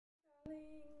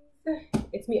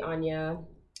It's me, Anya.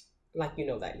 Like, you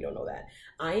know that, you don't know that.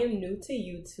 I am new to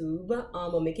YouTube.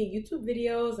 I'm making YouTube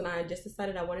videos, and I just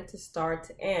decided I wanted to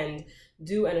start and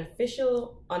do an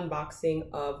official unboxing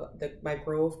of my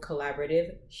Grove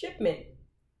collaborative shipment.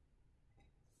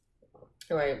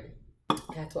 All right,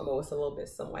 that's what with a little bit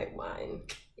some white wine.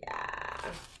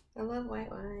 Yeah, I love white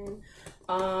wine.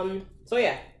 So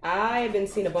yeah, I've been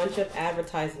seeing a bunch of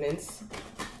advertisements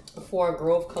for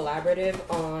Grove collaborative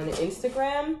on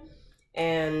Instagram.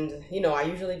 And, you know, I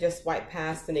usually just swipe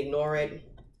past and ignore it.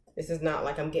 This is not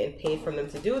like I'm getting paid from them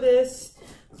to do this,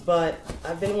 but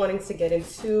I've been wanting to get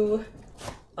into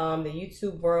the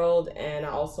YouTube world, and I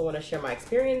also want to share my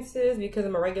experiences because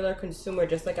I'm a regular consumer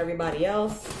just like everybody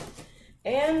else.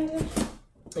 And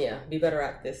yeah, be better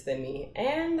at this than me.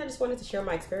 And I just wanted to share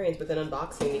my experience with an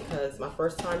unboxing because my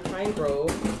first time trying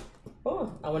Grove.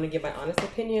 Oh, I want to give my honest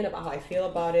opinion about how I feel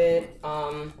about it.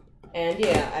 And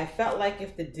yeah, I felt like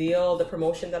if the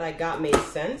promotion that I got made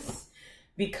sense,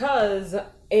 because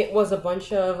it was a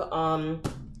bunch of,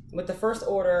 with the first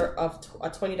order of a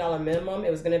 $20 minimum,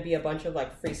 it was going to be a bunch of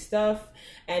like free stuff.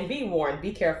 And be warned,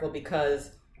 be careful,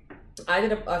 because I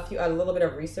did a little bit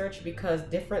of research, because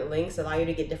different links allow you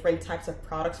to get different types of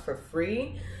products for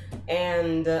free.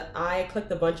 And I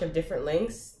clicked a bunch of different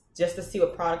links just to see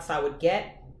what products I would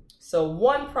get. So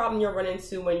one problem you'll run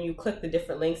into when you click the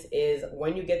different links is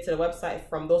when you get to the website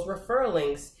from those referral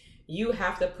links, you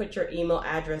have to put your email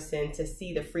address in to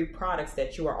see the free products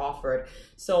that you are offered.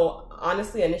 So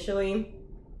honestly, initially,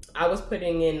 I was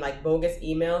putting in like bogus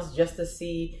emails just to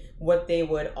see what they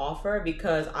would offer,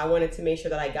 because I wanted to make sure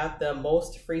that I got the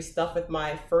most free stuff with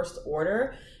my first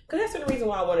order. Because that's the reason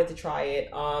why I wanted to try it.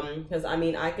 Because I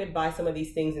mean, I could buy some of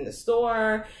these things in the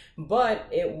store, but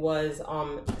it was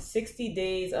 60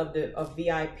 days of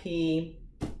VIP,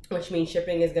 which means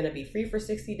shipping is going to be free for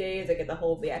 60 days. I get the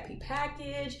whole VIP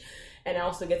package, and I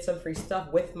also get some free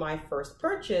stuff with my first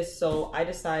purchase. So I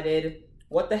decided,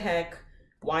 what the heck?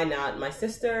 Why not? My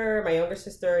younger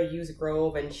sister used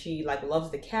Grove, and she like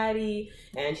loves the caddy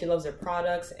and she loves their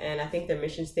products. And I think their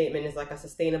mission statement is like a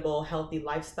sustainable, healthy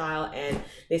lifestyle. And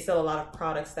they sell a lot of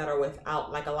products that are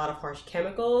without like a lot of harsh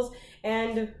chemicals.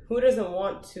 And who doesn't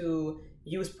want to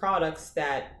use products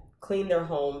that clean their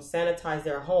home, sanitize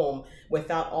their home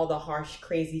without all the harsh,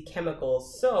 crazy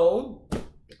chemicals? So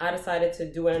I decided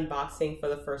to do an unboxing for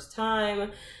the first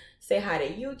time. Say hi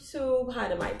to YouTube, hi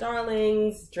to my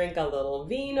darlings, drink a little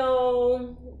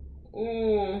vino,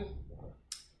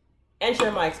 and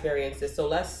share my experiences. So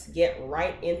let's get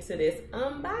right into this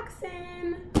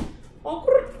unboxing. All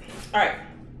right,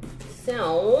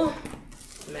 so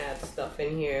mad stuff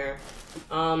in here.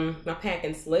 My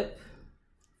packing slip.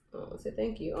 Oh, let's say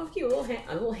thank you. Oh, cute,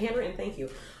 a little handwritten thank you.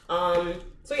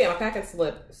 So yeah, my packing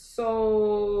slip.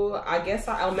 So I guess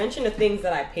I'll mention the things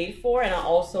that I paid for, and I'll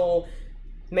also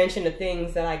mention the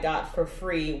things that I got for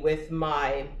free with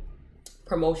my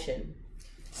promotion.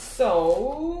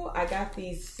 So I got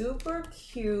these super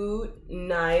cute,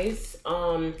 nice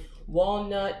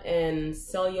walnut and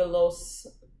cellulose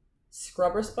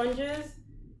scrubber sponges,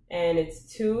 and it's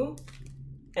 2.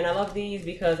 And I love these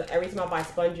because every time I buy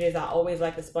sponges, I always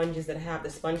like the sponges that have the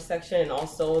sponge section and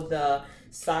also the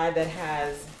side that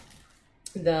has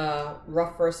the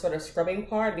rougher sort of scrubbing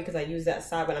part, because I use that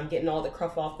side when I'm getting all the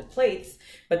cruff off the plates,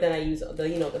 but then I use the,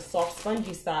 you know, the soft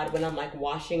spongy side when I'm like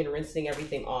washing and rinsing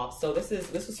everything off. So this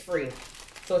was free.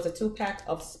 So it's a 2-pack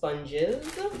of sponges.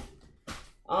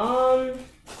 And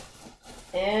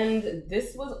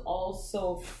this was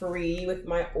also free with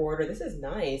my order. This is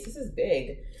nice. This is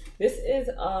big. This is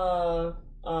a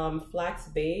flax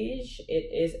beige. It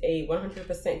is a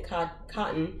 100%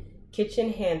 cotton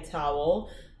kitchen hand towel.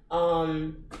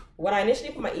 When I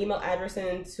initially put my email address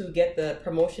in to get the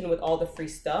promotion with all the free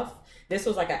stuff, this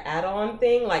was like an add-on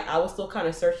thing. Like I was still kind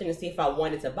of searching to see if I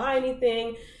wanted to buy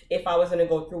anything, if I was going to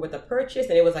go through with the purchase,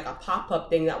 and it was like a pop-up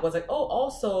thing that was like, oh,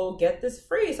 also get this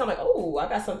free. So I'm like, oh, I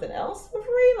got something else for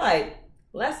free. Like,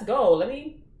 let's go. Let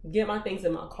me get my things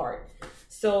in my cart.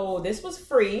 So this was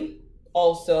free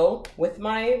also with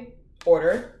my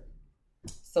order.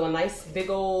 So a nice big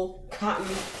old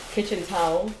cotton kitchen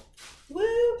towel.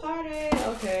 Woo, party.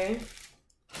 Okay.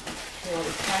 Get all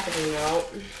this packaging out. I'll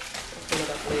clean it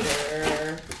up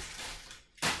later.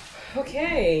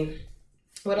 Okay.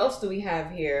 What else do we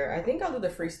have here? I think I'll do the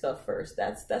free stuff first.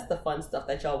 That's the fun stuff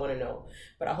that y'all want to know.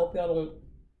 But I hope y'all don't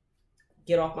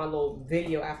get off my little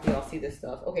video after y'all see this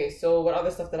stuff. Okay, so what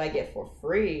other stuff did I get for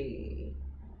free?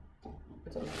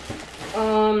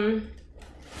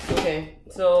 Okay,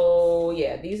 so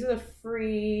yeah, these are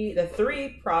the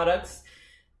 3 products.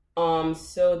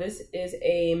 So this is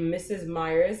a Mrs.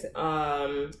 Meyers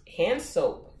hand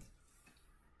soap.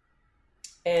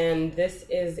 and this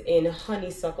is in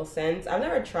honeysuckle scents. I've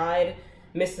never tried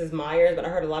Mrs. Meyers, but I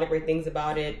heard a lot of great things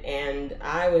about it, and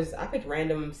I picked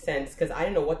random scents because I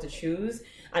didn't know what to choose.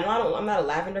 I know I'm not a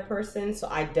lavender person, so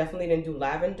I definitely didn't do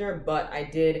lavender, but I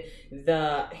did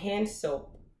the hand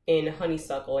soap in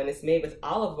honeysuckle, and it's made with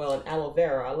olive oil and aloe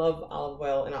vera. I love olive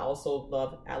oil, and I also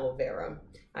love aloe vera.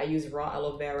 I use raw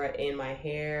aloe vera in my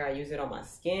hair. I use it on my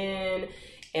skin,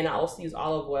 and I also use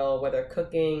olive oil, whether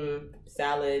cooking,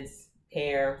 salads,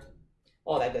 hair,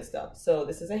 all that good stuff. So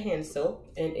this is a hand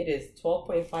soap, and it is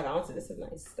 12.5 ounces. This is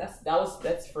nice.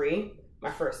 That's free.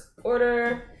 My first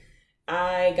order.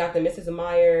 I got the Mrs.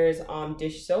 Meyers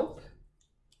dish soap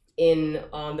in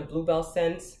the Bluebell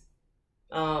scents.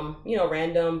 You know,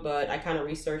 random, but I kind of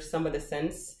researched some of the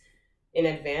scents in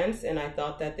advance, and I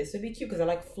thought that this would be cute because I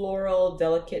like floral,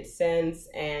 delicate scents,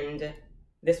 and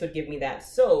this would give me that.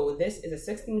 So this is a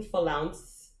 16 full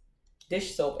ounce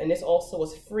dish soap, and this also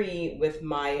was free with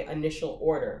my initial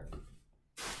order.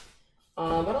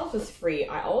 What else is free?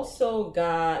 I also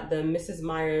got the Mrs.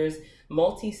 Meyers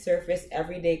multi-surface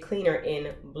everyday cleaner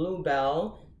in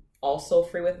Bluebell, also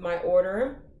free with my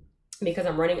order, because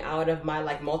I'm running out of my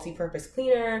like multi-purpose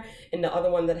cleaner and the other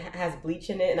one that has bleach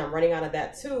in it, and I'm running out of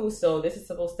that too. So this is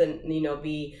supposed to, you know,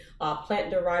 be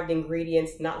plant-derived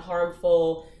ingredients, not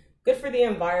harmful, good for the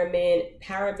environment,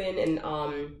 paraben and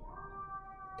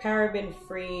paraben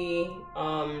free,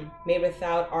 made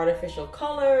without artificial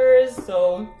colors.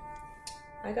 So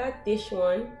I got this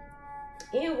one.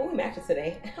 Yeah, we'll match it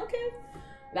today. Okay.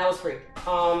 That was free.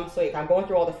 So yeah, I'm going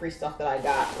through all the free stuff that I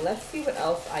got. Let's see what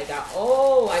else I got.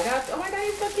 Oh my God,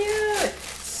 he's so cute.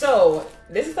 So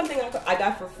this is something I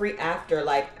got for free after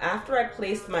I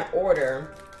placed my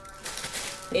order.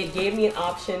 It gave me an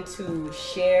option to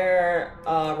share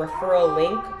a referral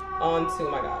link onto,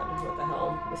 oh my God, what the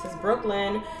hell? This is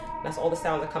Brooklyn. That's all the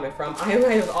sounds are coming from. I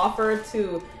was offered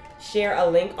to share a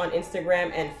link on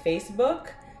Instagram and Facebook,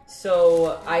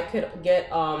 so I could get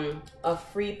a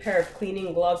free pair of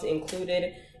cleaning gloves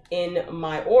included in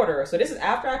my order. So this is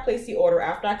after I placed the order,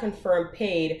 after I confirmed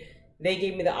paid, they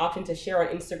gave me the option to share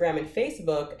on Instagram and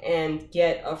Facebook and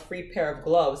get a free pair of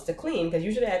gloves to clean, because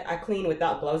usually I clean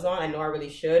without gloves on. I know I really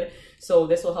should. So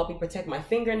this will help me protect my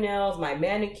fingernails, my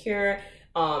manicure,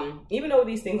 even though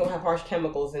these things don't have harsh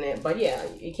chemicals in it. But yeah,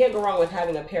 you can't go wrong with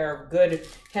having a pair of good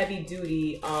heavy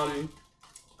duty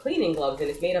cleaning gloves, and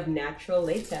it's made of natural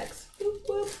latex. Boop,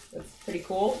 boop. That's pretty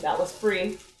cool. That was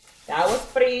free. That was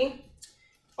free.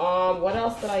 What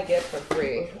else did I get for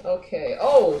free? Okay.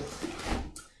 Oh,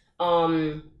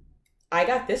 I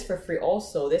got this for free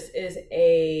also. This is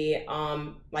a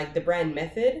like the brand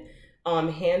Method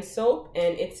hand soap,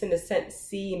 and it's in the scent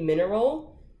Sea Mineral.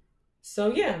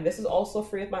 So yeah, this is also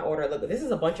free with my order. Look, this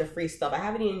is a bunch of free stuff. I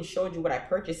haven't even showed you what I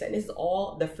purchased, and this is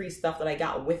all the free stuff that I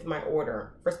got with my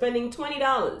order for spending $20.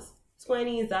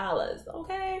 $20,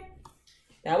 okay?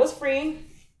 That was free.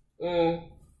 Line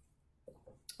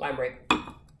break.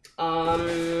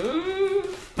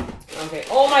 Okay,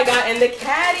 oh my God, and the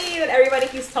caddy that everybody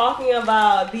keeps talking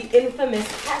about, the infamous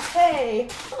caddy.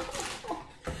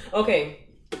 Okay,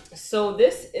 so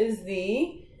this is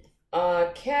the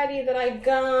caddy that I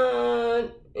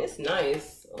got. It's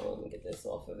nice. Oh, let me get this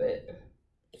off of it.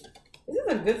 This is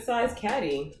a good size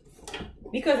caddy,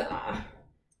 because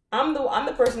I'm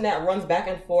the person that runs back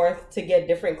and forth to get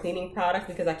different cleaning products,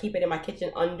 because I keep it in my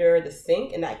kitchen under the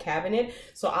sink in that cabinet.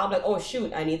 So I'll be like, oh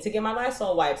shoot, I need to get my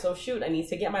Lysol wipes. Oh shoot, I need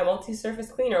to get my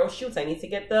multi-surface cleaner. Oh shoot, I need to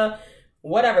get the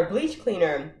whatever bleach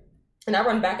cleaner. And I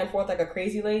run back and forth like a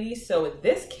crazy lady. So with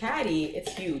this caddy,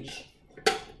 it's huge.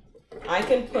 I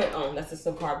can put, oh, that's just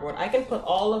some cardboard. I can put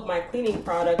all of my cleaning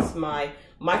products, my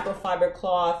microfiber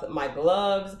cloth, my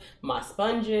gloves, my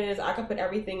sponges. I can put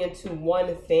everything into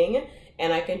one thing,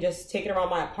 and I can just take it around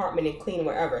my apartment and clean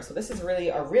wherever. So this is really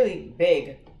a really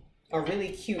big, a really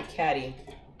cute caddy.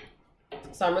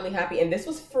 So I'm really happy. And this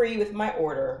was free with my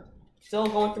order. Still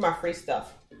going through my free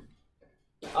stuff.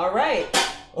 All right.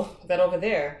 Oh, that over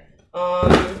there.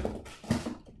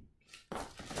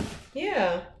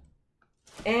 Yeah.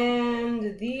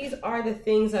 And these are the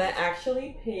things that I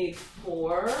actually paid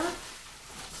for.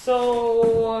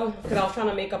 So, because I was trying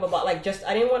to make up about, like, just,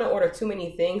 I didn't want to order too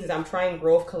many things, because I'm trying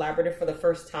Grove Collaborative for the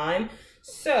first time.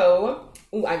 So,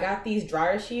 ooh, I got these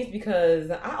dryer sheets because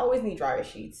I always need dryer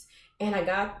sheets. And I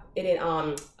got it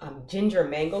in ginger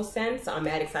mango scent. So I'm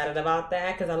mad excited about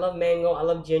that, because I love mango, I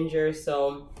love ginger.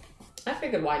 So I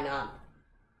figured, why not?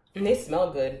 And they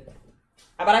smell good.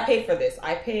 But I paid for this.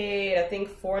 I paid, I think,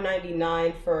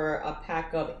 $4.99 for a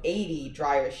pack of 80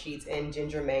 dryer sheets in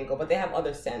ginger mango, but they have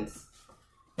other scents.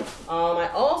 I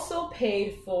also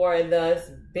paid for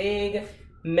this big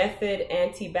Method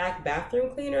Antibac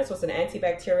bathroom cleaner. So it's an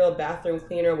antibacterial bathroom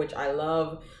cleaner, which I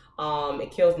love.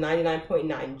 It kills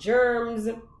 99.9 germs,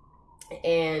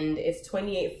 and it's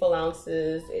 28 full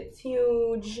ounces. It's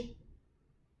huge.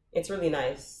 It's really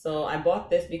nice. So I bought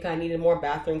this because I needed more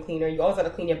bathroom cleaner. You always got to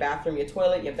clean your bathroom, your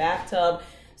toilet, your bathtub.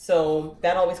 So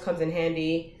that always comes in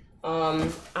handy.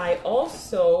 I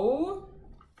also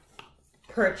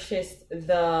purchased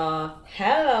the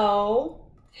Hello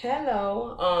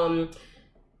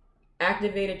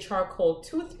activated charcoal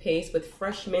toothpaste with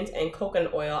fresh mint and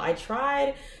coconut oil. I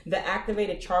tried the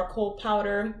activated charcoal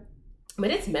powder, but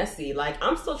it's messy. Like,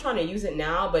 I'm still trying to use it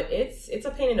now, but it's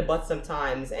a pain in the butt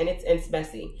sometimes, and it's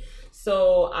messy.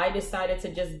 So I decided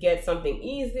to just get something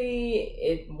easy.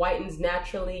 It whitens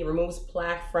naturally, removes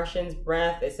plaque, freshens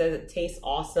breath. It says it tastes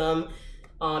awesome.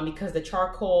 Because the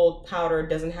charcoal powder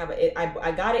doesn't have it.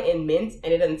 I got it in mint,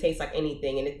 and it doesn't taste like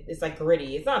anything, and it's like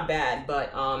gritty. It's not bad,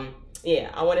 but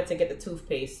yeah, I wanted to get the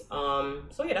toothpaste.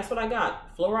 So yeah, that's what I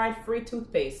got. Fluoride free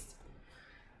toothpaste.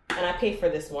 And I paid for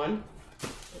this one.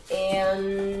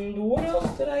 And what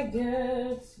else did I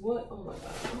get? What? Oh my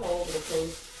god, I'm all over the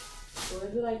place. Where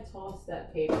did I toss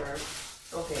that paper?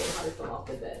 Okay, how did it fall off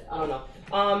the bed? I don't know.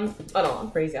 Oh no,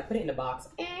 I'm crazy. I put it in the box.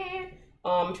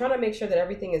 I'm trying to make sure that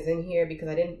everything is in here because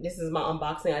this is my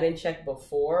unboxing. I didn't check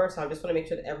before, so I just want to make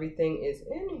sure that everything is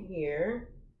in here.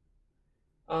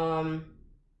 So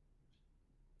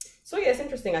yeah, it's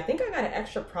interesting. I think I got an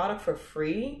extra product for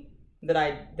free that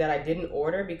I didn't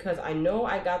order because I know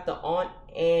I got the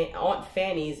Aunt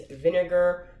Fannie's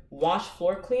Vinegar wash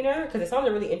floor cleaner because it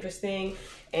sounded really interesting,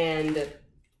 and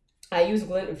I use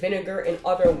vinegar in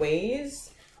other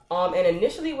ways. And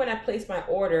initially when I placed my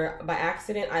order, by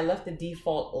accident, I left the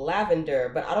default lavender,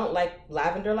 but I don't like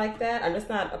lavender like that. I'm just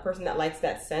not a person that likes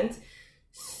that scent.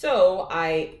 So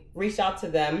I reached out to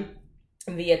them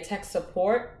via text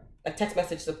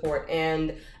message support,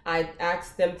 and I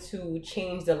asked them to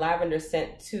change the lavender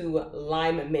scent to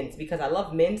lime mint because I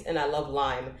love mint and I love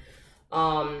lime.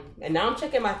 And now I'm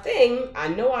checking my thing. I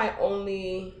know I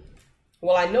only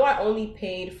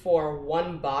paid for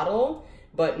one bottle,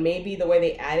 but maybe the way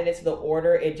they added it to the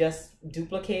order, it just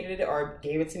duplicated it or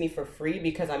gave it to me for free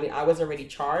because I mean, I was already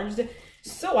charged.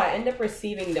 So I ended up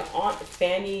receiving the Aunt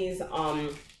Fannie's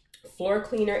floor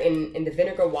cleaner in the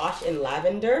vinegar wash in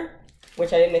lavender,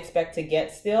 which I didn't expect to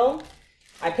get still.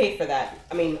 I paid for that.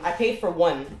 I mean, I paid for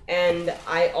one. And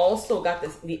I also got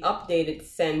the updated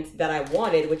scent that I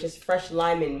wanted, which is fresh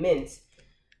lime and mint,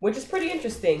 which is pretty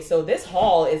interesting. So this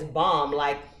haul is bomb.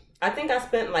 Like, I think I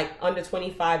spent like under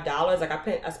 $25.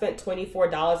 Like I spent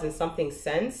 $24 and something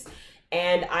cents.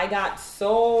 And I got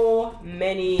so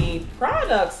many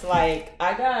products. Like,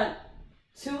 I got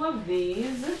 2 of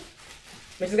these,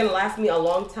 which is gonna last me a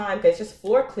long time because it's just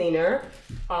floor cleaner,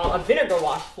 a vinegar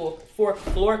wash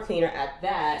floor cleaner at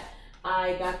that.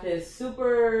 I got this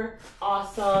super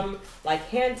awesome like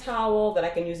hand towel that I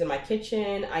can use in my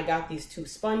kitchen. I got these 2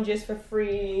 sponges for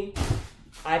free.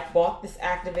 I bought this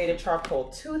activated charcoal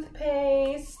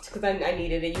toothpaste because I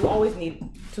needed it. You always need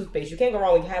toothpaste. You can't go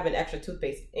wrong with having extra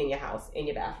toothpaste in your house, in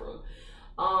your bathroom.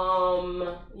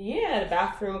 Yeah, the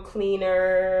bathroom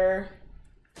cleaner.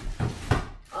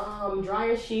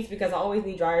 Dryer sheets because I always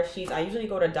need dryer sheets. I usually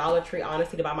go to Dollar Tree,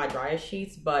 honestly, to buy my dryer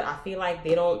sheets, but I feel like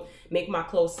they don't make my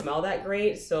clothes smell that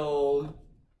great. So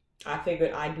I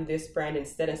figured I'd do this brand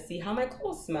instead and see how my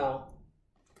clothes smell.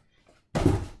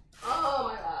 Oh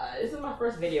my god, this is my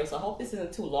first video, so I hope this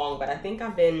isn't too long, but I think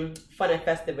I've been fun and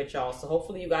festive with y'all. So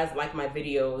hopefully you guys like my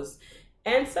videos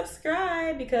and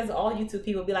subscribe because all YouTube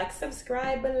people be like,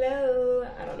 subscribe below.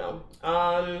 I don't know.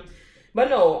 But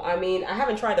no, I mean, I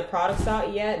haven't tried the products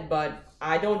out yet, but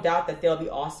I don't doubt that they'll be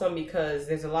awesome because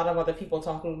there's a lot of other people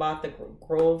talking about the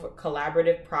Grove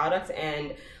collaborative products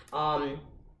and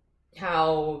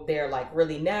how they're like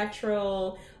really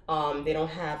natural. They don't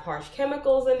have harsh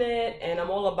chemicals in it, and I'm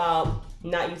all about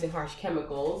not using harsh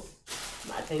chemicals.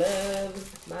 My gloves,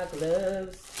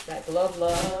 that glove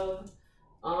love.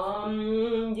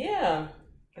 Yeah.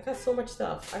 I got so much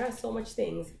stuff. I got so much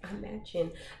things. I'm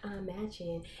matching. And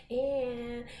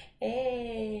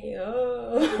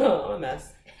oh, I'm a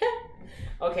mess.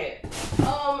 Okay.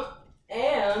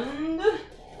 And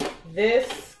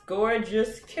this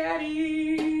gorgeous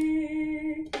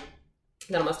caddy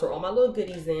that I'm gonna store all my little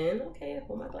goodies in. Okay,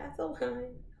 hold my glass so high.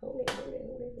 Hold it.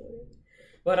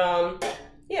 But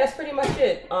yeah, that's pretty much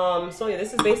it. So yeah,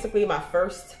 this is basically my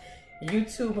first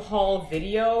YouTube haul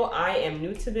video. I am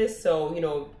new to this, so you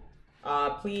know,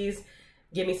 please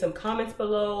give me some comments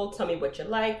below. Tell me what you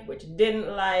liked, what you didn't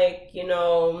like, you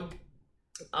know,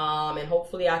 And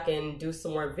hopefully I can do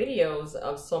some more videos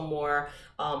of some more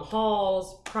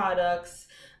hauls, products.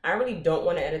 I really don't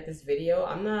want to edit this video.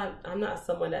 I'm not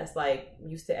someone that's like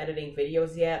used to editing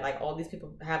videos yet. Like all these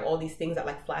people have all these things that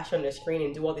like flash on their screen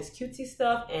and do all this cutesy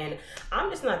stuff, and I'm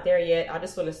just not there yet. I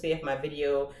just want to see if my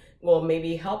video will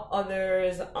maybe help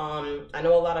others. I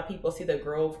know a lot of people see the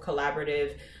Grove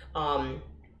Collaborative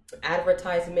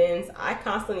advertisements. I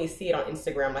constantly see it on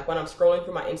Instagram. Like when I'm scrolling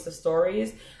through my Insta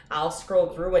stories, I'll scroll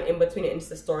through and in between an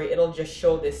Insta story, it'll just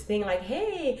show this thing like,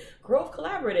 hey, Grove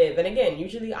Collaborative. And again,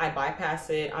 usually I bypass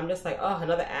it. I'm just like, oh,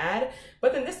 another ad.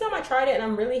 But then this time I tried it and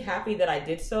I'm really happy that I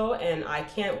did so. And I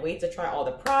can't wait to try all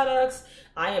the products.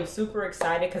 I am super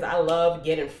excited because I love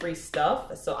getting free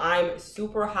stuff. So I'm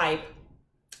super hyped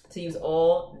to use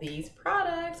all these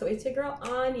products. So it's your girl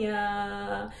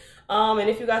Anya. And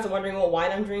if you guys are wondering what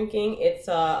wine I'm drinking, it's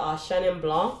a Chenin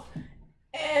Blanc,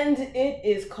 and it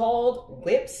is called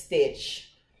Whipstitch.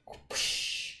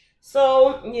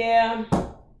 So yeah,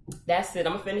 that's it.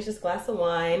 I'm gonna finish this glass of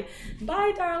wine.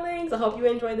 Bye, darlings. I hope you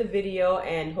enjoyed the video,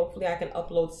 and hopefully I can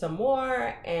upload some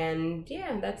more. And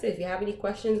yeah, that's it. If you have any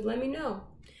questions, let me know.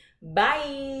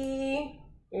 Bye.